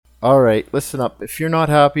All right, listen up. If you're not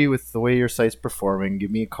happy with the way your site's performing,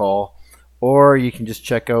 give me a call, or you can just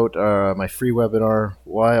check out my free webinar,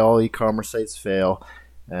 Why All E-commerce Sites Fail.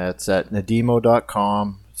 It's at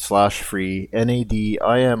nadimo.com/free,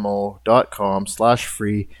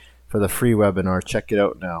 nadimo.com/free for the free webinar. Check it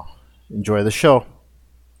out now. Enjoy the show.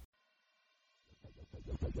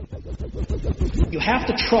 You have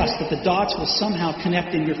to trust that the dots will somehow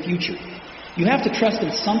connect in your future. You have to trust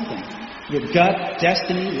in something. Your gut,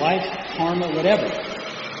 destiny, life, karma, whatever.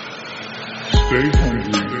 Stay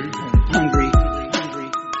hungry. Hungry.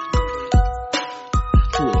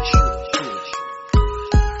 Foolish.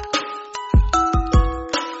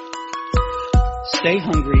 Stay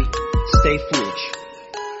hungry. Stay foolish.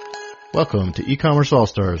 Welcome to E-commerce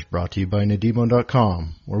All-Stars, brought to you by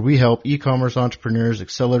nadimo.com, where we help e-commerce entrepreneurs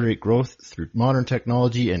accelerate growth through modern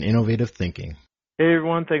technology and innovative thinking. Hey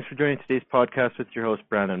everyone, thanks for joining today's podcast with your host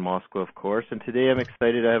Brandon Moskwa, of course. And today I'm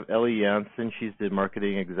excited to have Ellie Jansen. She's the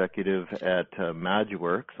marketing executive at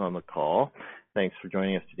Magworks on the call. Thanks for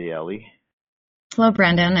joining us today, Ellie. Hello,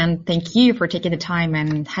 Brandon, and thank you for taking the time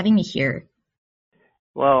and having me here.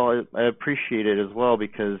 Well, I appreciate it as well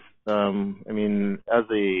because, as a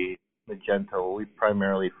Magento, we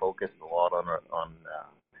primarily focus a lot on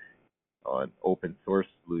open source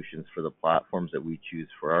solutions for the platforms that we choose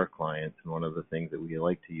for our clients. And one of the things that we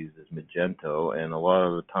like to use is Magento. And a lot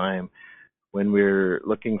of the time when we're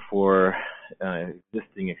looking for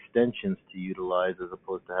existing extensions to utilize as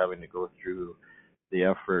opposed to having to go through the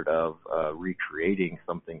effort of recreating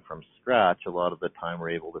something from scratch, a lot of the time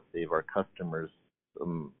we're able to save our customers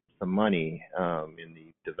some money in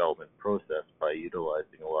the development process by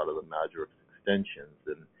utilizing a lot of the Magworks extensions.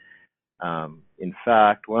 And in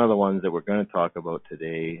fact, one of the ones that we're going to talk about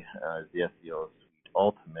today is the SEO Suite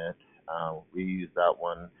Ultimate. We use that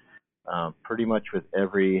one pretty much with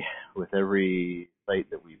every site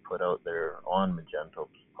that we put out there on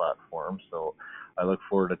Magento's platform. So I look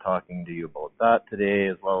forward to talking to you about that today,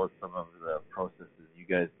 as well as some of the processes you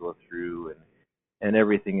guys go through and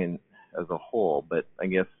everything as a whole. But I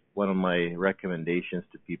guess one of my recommendations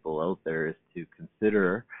to people out there is to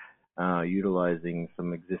consider utilizing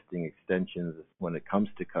some existing extensions when it comes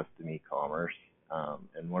to custom e-commerce.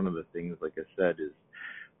 And one of the things, like I said, is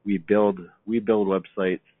we build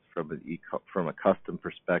websites from a custom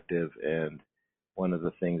perspective. And one of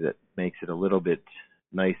the things that makes it a little bit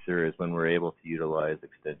nicer is when we're able to utilize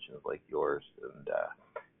extensions like yours.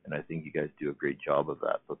 And I think you guys do a great job of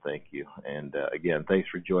that. So thank you. And again, thanks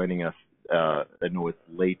for joining us. I know it's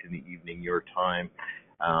late in the evening your time,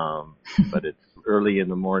 but it's early in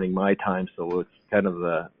the morning my time, so it's kind of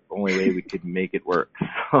the only way we could make it work.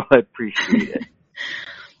 So I appreciate it.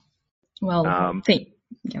 Well,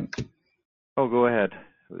 yeah. Oh, go ahead.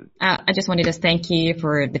 I just wanted to thank you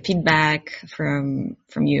for the feedback from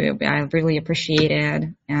you. I really appreciate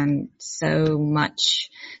it, and so much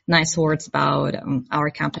nice words about our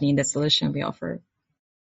company and the solution we offer.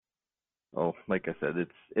 Oh, like I said,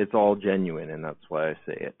 it's all genuine, and that's why I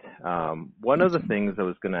say it. One of the things I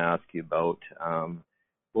was going to ask you about,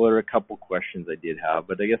 well, there are a couple questions I did have,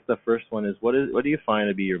 but I guess the first one is, what do you find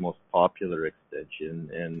to be your most popular extension?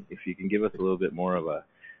 And if you can give us a little bit more of a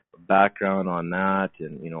background on that,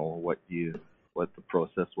 and what the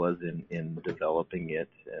process was in developing it,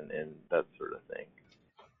 and that sort of thing.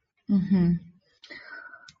 Mm-hmm.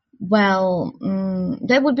 Well,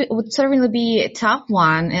 that would certainly be a top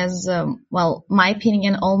one, as my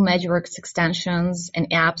opinion, all Magworks extensions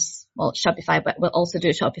and apps, Shopify, but we'll also do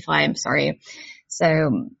Shopify, I'm sorry,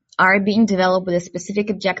 so are being developed with a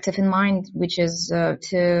specific objective in mind, which is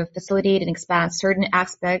to facilitate and expand certain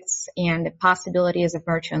aspects and the possibilities of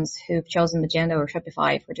merchants who've chosen Magento or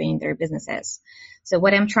Shopify for doing their businesses. So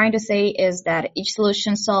what I'm trying to say is that each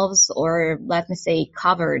solution solves, or let me say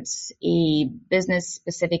covers, a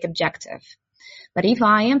business-specific objective. But if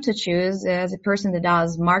I am to choose as a person that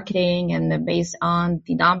does marketing and based on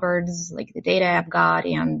the numbers, like the data I've got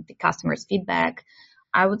and the customer's feedback,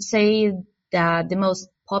 I would say that the most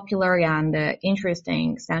popular and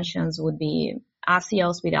interesting extensions would be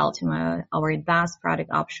SEO Suite Ultimate, our advanced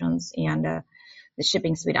product options, and the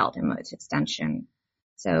Shipping Suite Ultimate extension.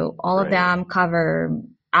 So all of them cover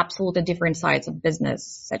absolutely different sides of business,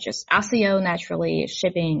 such as SEO, naturally,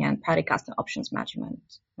 shipping, and product custom options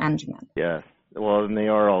management. Yes, well, and they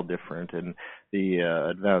are all different. And the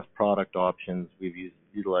advanced product options, we've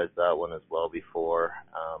utilized that one as well before.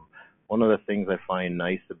 One of the things I find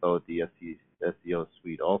nice about the SEO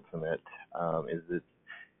Suite Ultimate is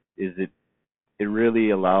it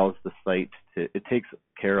really allows the site to, it takes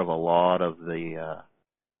care of a lot of the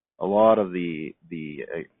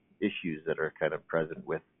issues that are kind of present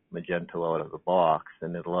with Magento out of the box,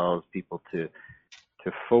 and it allows people to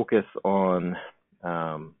focus on.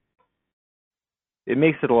 It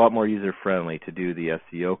makes it a lot more user friendly to do the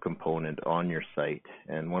SEO component on your site.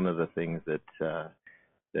 And one of the things that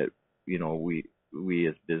we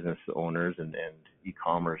as business owners and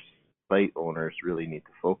e-commerce site owners really need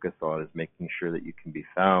to focus on is making sure that you can be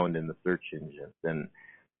found in the search engines. And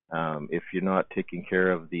if you're not taking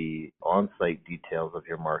care of the on-site details of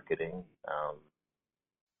your marketing,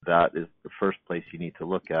 that is the first place you need to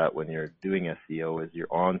look at when you're doing SEO, is your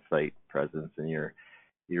on-site presence and your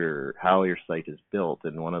how your site is built.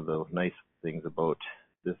 And one of the nice things about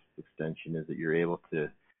this extension is that you're able to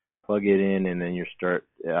plug it in, and then you start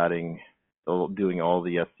doing all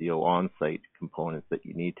the SEO on-site components that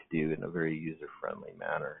you need to do in a very user-friendly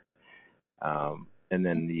manner. And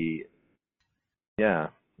then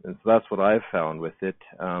and so that's what I've found with it.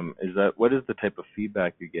 What is the type of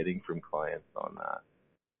feedback you're getting from clients on that?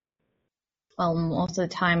 Well, most of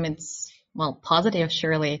the time it's, positive,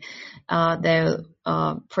 surely. Though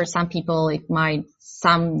for some people,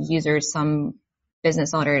 some users, some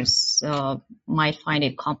business owners might find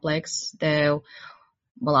it complex, though,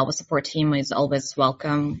 our support team is always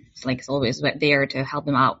welcome. It's always there to help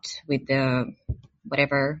them out with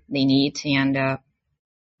whatever they need. And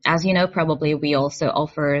as you know, probably we also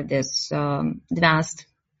offer this advanced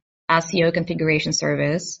SEO configuration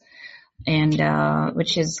service, and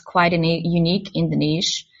which is quite unique in the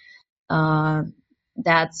niche.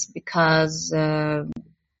 That's because let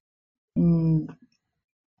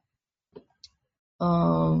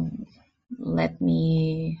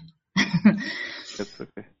me. That's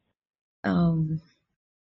okay.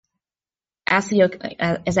 SEO,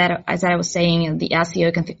 as I was saying, the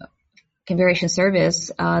SEO configuration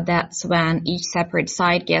service, that's when each separate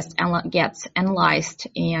site gets analyzed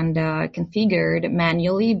and configured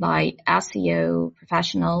manually by SEO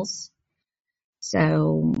professionals.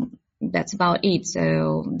 So that's about it.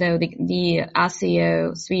 So though the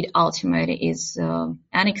SEO Suite Ultimate is an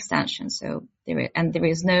extension, so there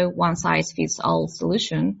is no one-size-fits-all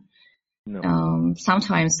solution. No.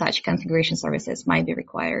 Sometimes such configuration services might be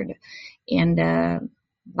required. And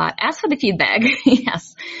but as for the feedback,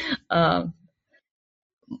 yes, our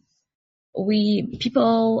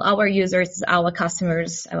users, our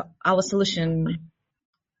customers, our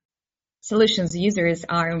solutions users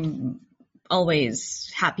are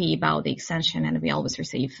always happy about the extension, and we always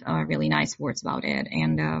receive really nice words about it.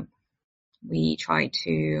 And we try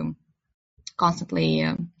to constantly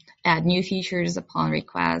add new features upon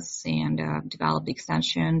requests and develop the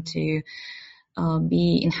extension to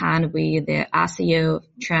be in hand with the SEO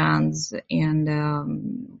trends, and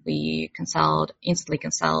we instantly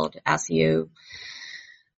consult SEO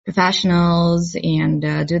professionals and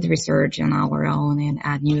do the research on our own and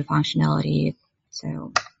add new functionality.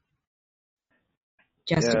 So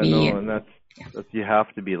just to be, and that's you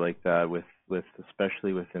have to be like that with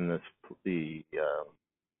especially within the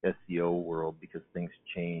SEO world, because things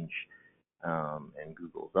change. And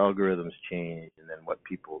Google's algorithms change, and then what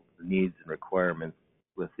people's needs and requirements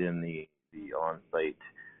within the on-site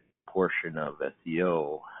portion of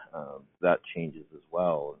SEO, that changes as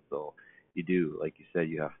well. And so you do, like you said,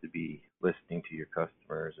 you have to be listening to your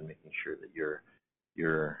customers and making sure that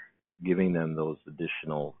you're giving them those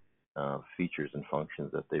additional features and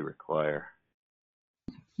functions that they require.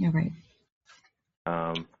 Yeah, right.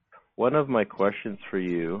 One of my questions for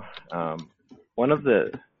you,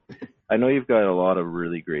 I know you've got a lot of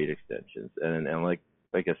really great extensions, and like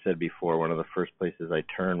I said before, one of the first places I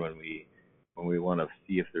turn when we want to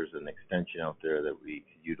see if there's an extension out there that we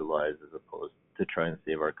could utilize as opposed to try and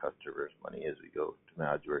save our customers money, as we go to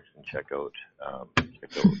Magento and check out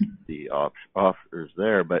the offers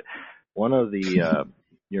there. But one of the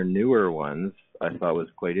your newer ones I thought was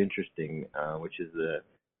quite interesting, which is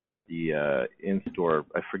the in-store.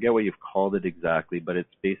 I forget what you've called it exactly, but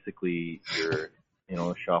it's basically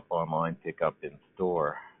your shop online, pick up in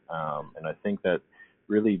store. And I think that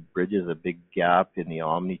really bridges a big gap in the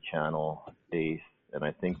omni-channel space. And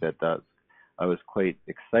I think I was quite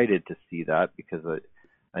excited to see that, because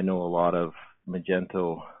I know a lot of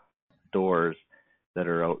Magento stores that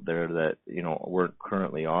are out there that, weren't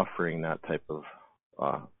currently offering that type of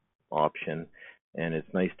option. And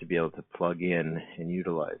it's nice to be able to plug in and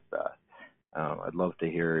utilize that. I'd love to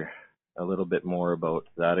hear a little bit more about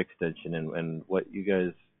that extension and what you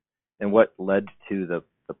guys, and what led to the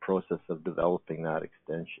process of developing that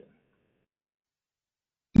extension.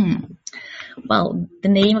 Well, the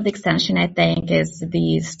name of the extension, I think, is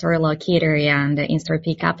the store locator and the in-store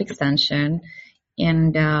pickup extension.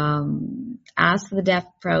 And as for the dev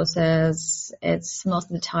process, it's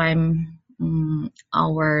most of the time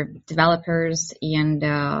our developers and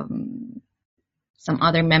some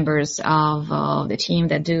other members of the team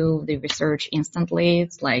that do the research instantly.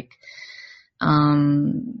 It's like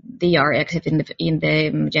they are active in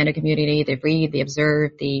the Magento community. They read, they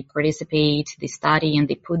observe, they participate, they study, and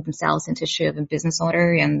they put themselves into shoe of a business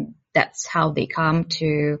owner. And that's how they come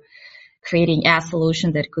to creating a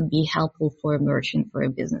solution that could be helpful for a merchant, for a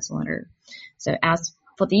business owner. So as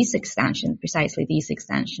for this extension, precisely this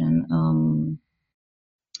extension,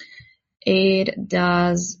 it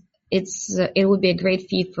would be a great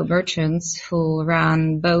fit for merchants who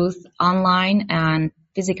run both online and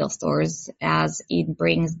physical stores, as it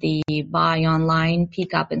brings the buy online,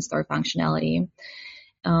 pick up in store functionality.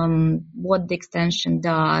 What the extension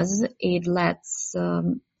does, it lets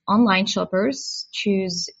online shoppers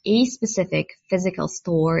choose a specific physical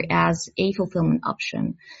store as a fulfillment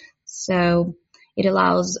option. So it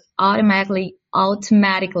allows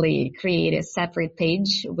automatically create a separate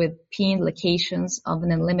page with pinned locations of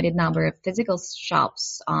an unlimited number of physical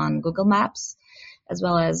shops on Google Maps, as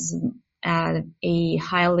well as a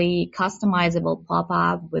highly customizable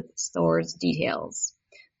pop-up with stores details.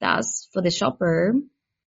 Thus, for the shopper,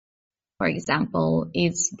 for example,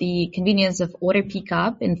 it's the convenience of order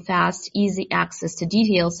pickup and fast, easy access to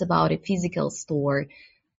details about a physical store.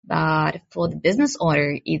 But for the business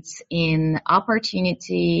owner, it's an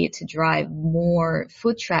opportunity to drive more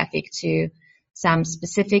foot traffic to some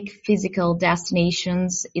specific physical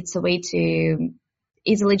destinations. It's a way to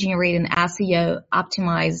easily generate an SEO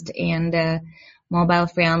optimized and mobile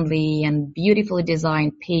friendly and beautifully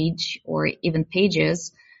designed page, or even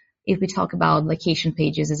pages, if we talk about location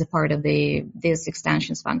pages as a part of this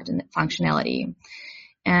extension's functionality.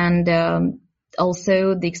 And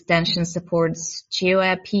also, the extension supports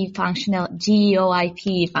GeoIP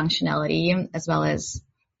functionality, as well as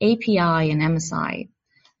API and MSI.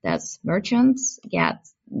 That's merchants get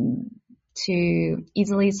to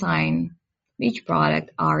easily assign which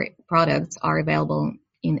products are available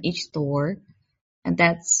in each store, and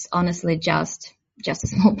that's honestly just a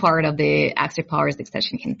small part of the extra powers the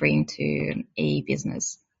extension can bring to a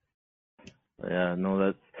business. Yeah,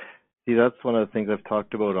 no, that's one of the things I've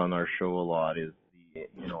talked about on our show a lot is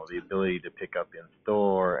the ability to pick up in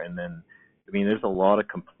store, and then there's a lot of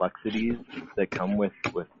complexities that come with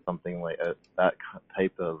something like that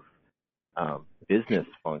type of business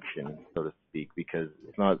function, so to speak, because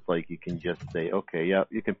it's not like you can just say, okay, yeah,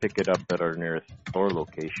 you can pick it up at our nearest store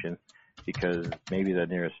location, because maybe the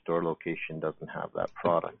nearest store location doesn't have that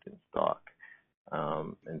product in stock.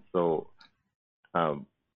 And so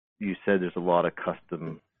you said there's a lot of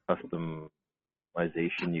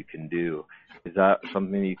customization you can do. Is that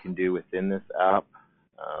something you can do within this app,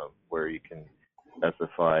 where you can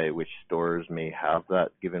specify which stores may have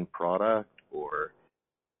that given product, or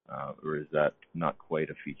is that not quite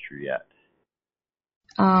a feature yet?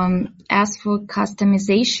 As for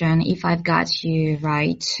customization, if I've got you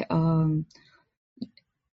right,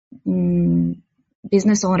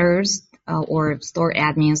 business owners or store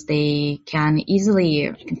admins, they can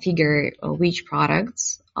easily configure which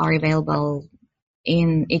products are available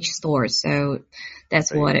in each store. So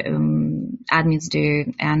that's what admins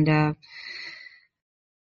do. And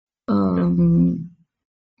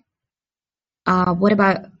what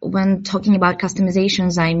about when talking about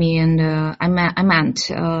customizations? I meant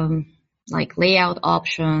like layout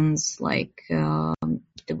options, like the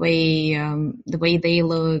way they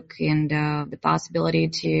look, and the possibility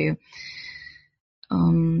to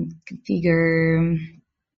configure,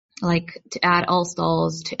 like to add all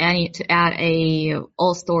stalls to add a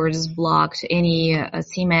all stores block to any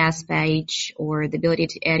CMS page, or the ability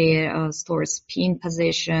to edit stores pin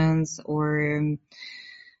positions, or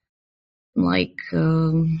like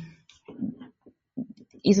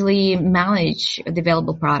easily manage the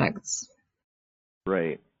available products.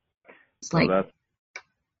 Right. It's like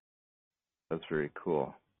that's very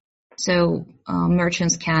cool. So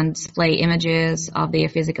merchants can display images of their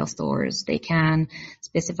physical stores. They can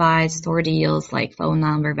specify store deals like phone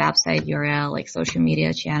number, website URL, like social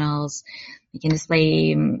media channels. They can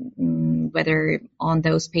display whether on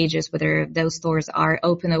those pages, whether those stores are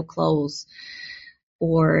open or closed,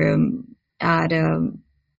 or add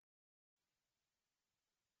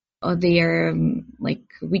their like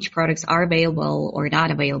which products are available or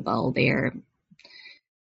not available there,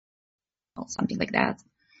 or something like that.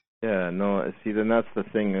 Yeah, no, see, then that's the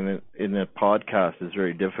thing, and in a podcast, it's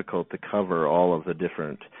very difficult to cover all of the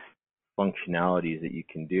different functionalities that you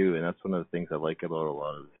can do, and that's one of the things I like about a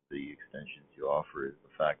lot of the extensions you offer, is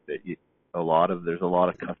the fact that there's a lot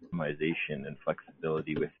of customization and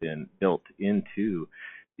flexibility built into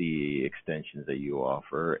the extensions that you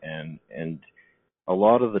offer, and a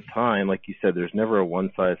lot of the time, like you said, there's never a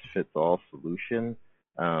one-size-fits-all solution.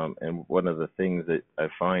 And one of the things that I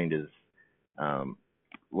find is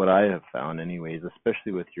what I have found, anyways,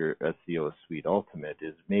 especially with your SEO Suite Ultimate,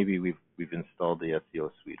 is maybe we've installed the SEO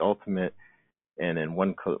Suite Ultimate, and then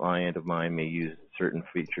one client of mine may use certain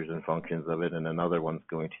features and functions of it, and another one's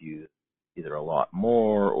going to use either a lot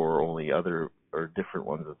more or only other or different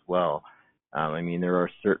ones as well. I mean, there are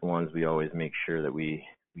certain ones we always make sure that we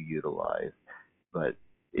utilize, but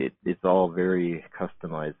it's all very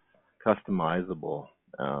customizable,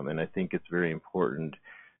 and I think it's very important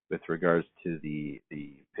with regards to the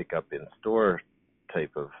pick up in store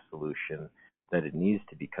type of solution that it needs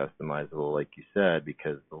to be customizable, like you said,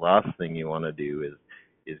 because the last thing you want to do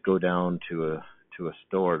is go down to a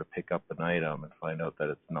store to pick up an item and find out that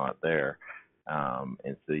it's not there.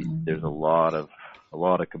 And so there's a lot of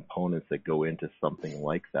components that go into something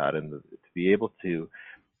like that, and to be able to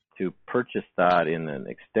purchase that in an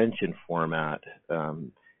extension format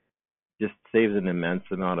just saves an immense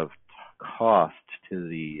amount of cost to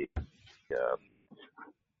the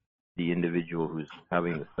individual who's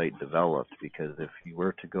having the site developed, because if you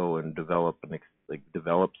were to go and develop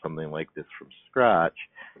something like this from scratch,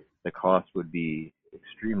 the cost would be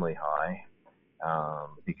extremely high,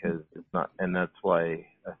 because it's not, and that's why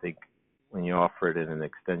I think when you offer it in an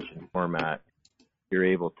extension format, you're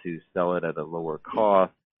able to sell it at a lower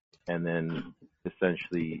cost, and then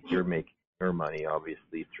essentially you're making your money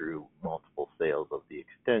obviously through multiple sales of the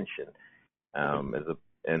extension. And the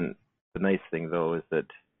nice thing though is that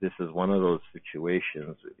this is one of those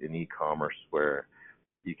situations in e-commerce where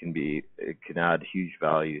it can add huge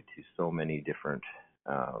value to so many different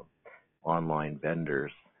online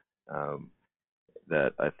vendors,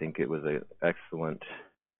 that I think it was an excellent.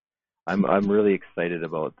 I'm really excited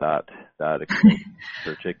about that extension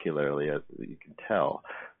particularly, as you can tell.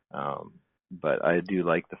 But I do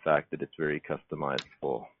like the fact that it's very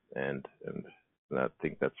customizable, and I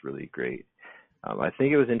think that's really great. I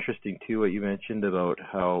think it was interesting too what you mentioned about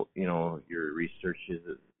how your research is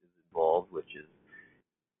involved, which is,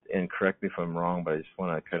 and correct me if I'm wrong, but I just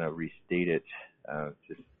want to kind of restate it,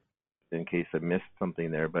 just in case I missed something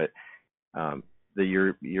there. But that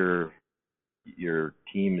your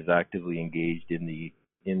team is actively engaged in the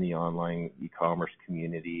online e-commerce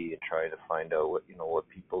community and trying to find out what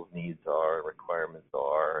people's needs are and requirements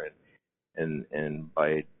are, and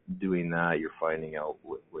by doing that, you're finding out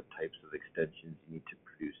what types of extensions you need to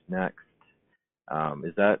produce next.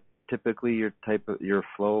 Is that typically your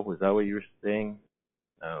flow? Was that what you were saying?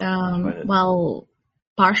 Well,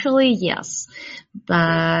 partially yes,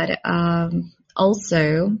 but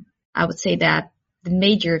also I would say that the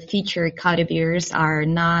major feature contributors are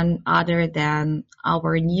none other than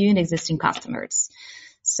our new and existing customers.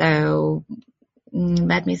 So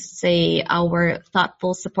let me say our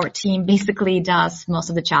thoughtful support team basically does most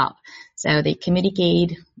of the job. So they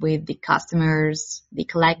communicate with the customers, they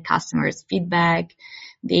collect customers' feedback,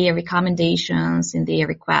 their recommendations, and their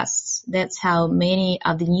requests. That's how many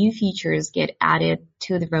of the new features get added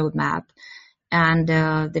to the roadmap. And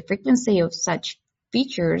the frequency of such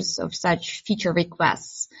features, of such feature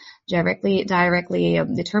requests, directly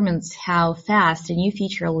determines how fast a new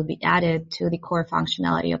feature will be added to the core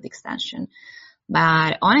functionality of the extension.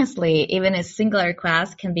 But honestly, even a single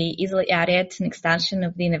request can be easily added to an extension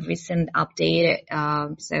within a recent update.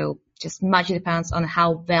 So just much depends on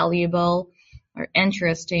how valuable or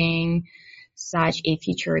interesting such a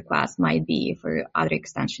feature request might be for other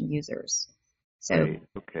extension users. So, right.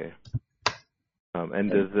 Okay.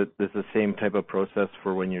 And does the same type of process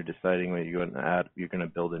for when you're deciding what you're going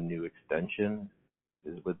to build a new extension?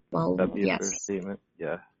 Would that be a fair statement?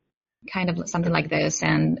 Yeah. Kind of something like this,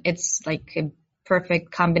 and it's like a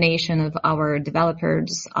perfect combination of our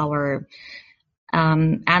developers, our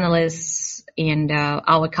analysts, and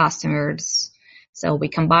our customers. So we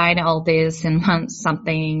combine all this in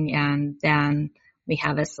something, and then we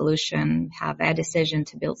have a solution, have a decision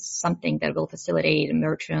to build something that will facilitate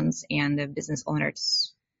merchants and the business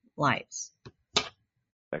owners' lives.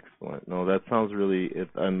 Excellent. No, that sounds really.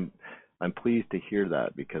 I'm pleased to hear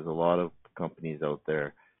that, because a lot of companies out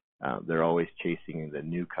there, they're always chasing the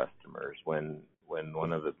new customers when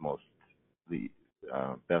one of the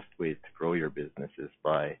best ways to grow your business is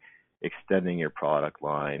by extending your product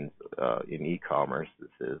lines in e-commerce.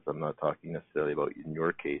 I'm not talking necessarily about in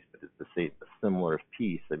your case, but it's a similar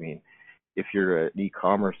piece. I mean, if you're an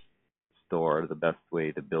e-commerce store, the best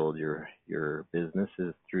way to build your business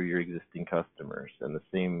is through your existing customers, and the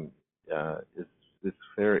same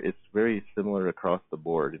it's very similar across the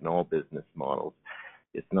board in all business models.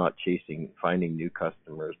 it's not finding new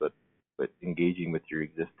customers, but engaging with your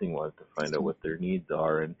existing ones to find out what their needs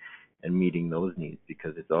are and meeting those needs,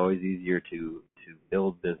 because it's always easier to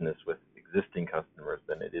build business with existing customers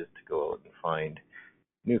than it is to go out and find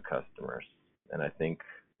new customers. And I think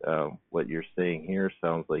what you're saying here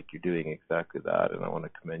sounds like you're doing exactly that, and I want to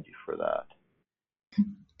commend you for that.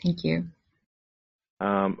 Thank you.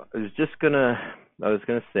 I was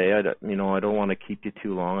gonna say, I don't want to keep you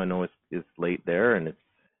too long. I know it's late there, and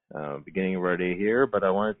it's beginning of our day here, but I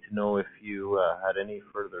wanted to know if you had any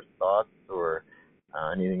further thoughts or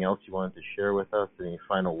anything else you wanted to share with us, any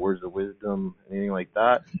final words of wisdom, anything like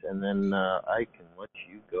that, and then I can let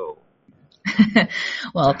you go.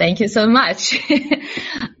 Well, thank you so much.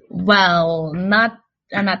 Well, I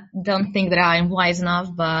don't think that I'm wise enough,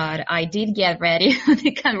 but I did get ready for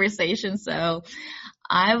the conversation, so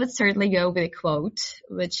I would certainly go with a quote,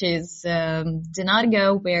 which is, do not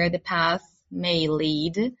go where the path may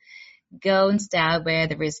lead. Go instead where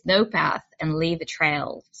there is no path and leave a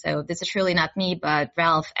trail. So this is really not me, but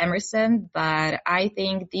Ralph Emerson. But I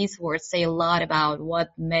think these words say a lot about what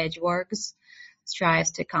MageWorks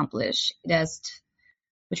strives to accomplish.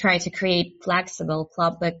 We try to create flexible,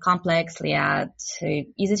 complex, yet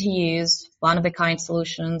easy to use, one-of-a-kind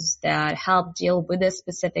solutions that help deal with a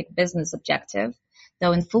specific business objective,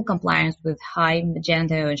 though in full compliance with high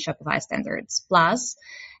Magento and Shopify standards. Plus,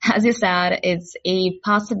 as you said, it's a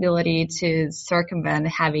possibility to circumvent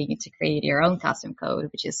having to create your own custom code,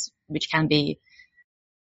 which can be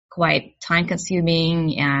quite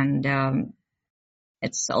time-consuming, and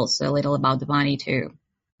it's also a little about the money too.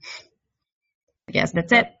 I guess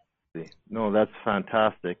that's it. No, that's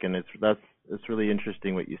fantastic, and it's really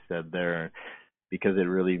interesting what you said there, because it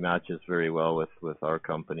really matches very well with our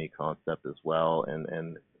company concept as well,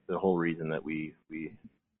 and the whole reason that we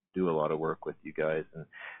do a lot of work with you guys, and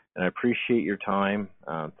I appreciate your time.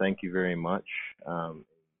 Thank you very much,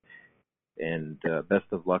 and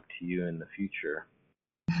best of luck to you in the future.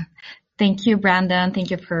 Thank you, Brandon.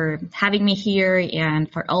 Thank you for having me here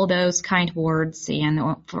and for all those kind words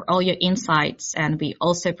and for all your insights. And we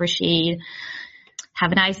also appreciate.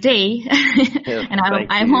 Have a nice day. Yes, and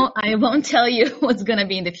I won't tell you what's going to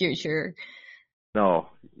be in the future. No,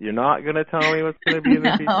 you're not going to tell me what's going to be in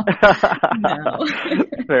the future? No.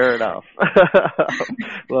 Fair enough.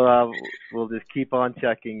 Well, we'll just keep on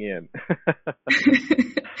checking in.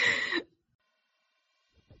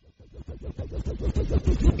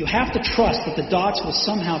 You have to trust that the dots will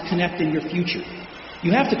somehow connect in your future.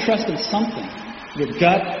 You have to trust in something. Your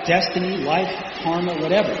gut, destiny, life, karma,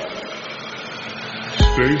 whatever.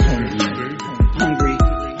 Stay hungry. Hungry.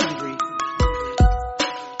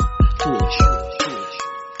 Foolish.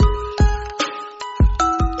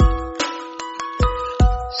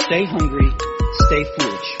 Stay hungry. Stay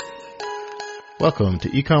foolish. Welcome to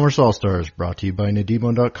E-Commerce All-Stars, brought to you by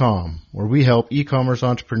Nadimo.com, where we help e-commerce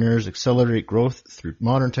entrepreneurs accelerate growth through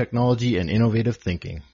modern technology and innovative thinking.